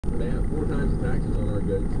They have 4 times the taxes on our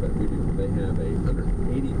goods that we do. They have a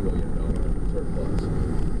 $180 billion surplus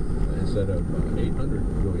instead of $800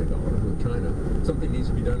 billion with China. Something needs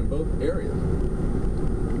to be done in both areas.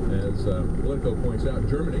 As Politico points out,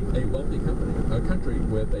 Germany, a wealthy a country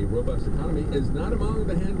with a robust economy, is not among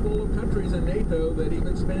the handful of countries in NATO that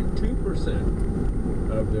even spend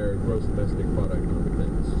 2% of their gross domestic product on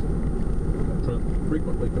defense. Trump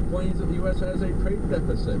frequently complains that the U.S. has a trade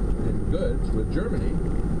deficit in goods with Germany.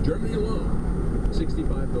 Germany alone,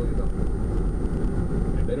 $65 billion.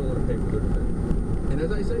 And they don't want to pay for their defense. And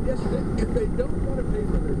as I said yesterday, if they don't want to pay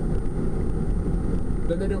for their defense,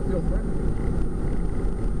 then they don't feel threatened.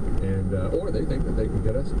 And, or they think that they can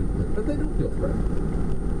get us to do things, but they don't feel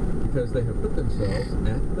threatened because they have put themselves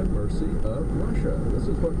at the mercy of Russia. This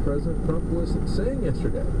is what President Trump was saying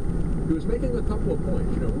yesterday. He was making a couple of points.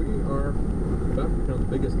 You know, we are about to become the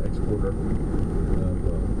biggest exporter of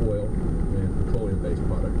oil and petroleum-based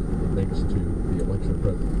products thanks to the election of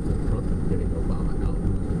President Trump and getting Obama out,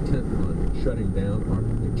 who was intent on shutting down our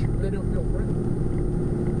country. They don't feel threatened.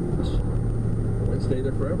 They won't stay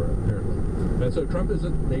there forever, apparently. And so Trump is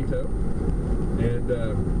at NATO, and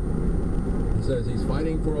he says he's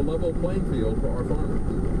fighting for a level playing field for our farmers.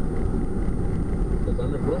 Because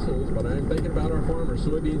I'm in Brussels, but I'm thinking about our farmers.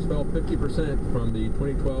 Soybeans fell 50% from the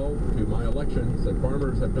 2012 to my election. He said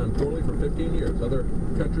farmers have done poorly for 15 years. Other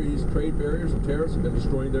countries' trade barriers and tariffs have been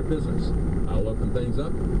destroying their business. I'll open things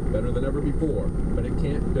up better than ever before, but it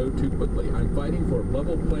can't go too quickly. I'm fighting for a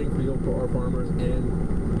level playing field for our farmers,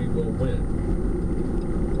 and we will win.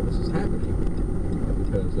 Well, this is happening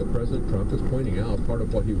because President Trump is pointing out part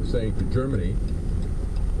of what he was saying to Germany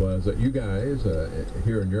was that you guys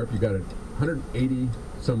here in Europe, you got a $180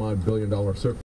 some odd billion surplus.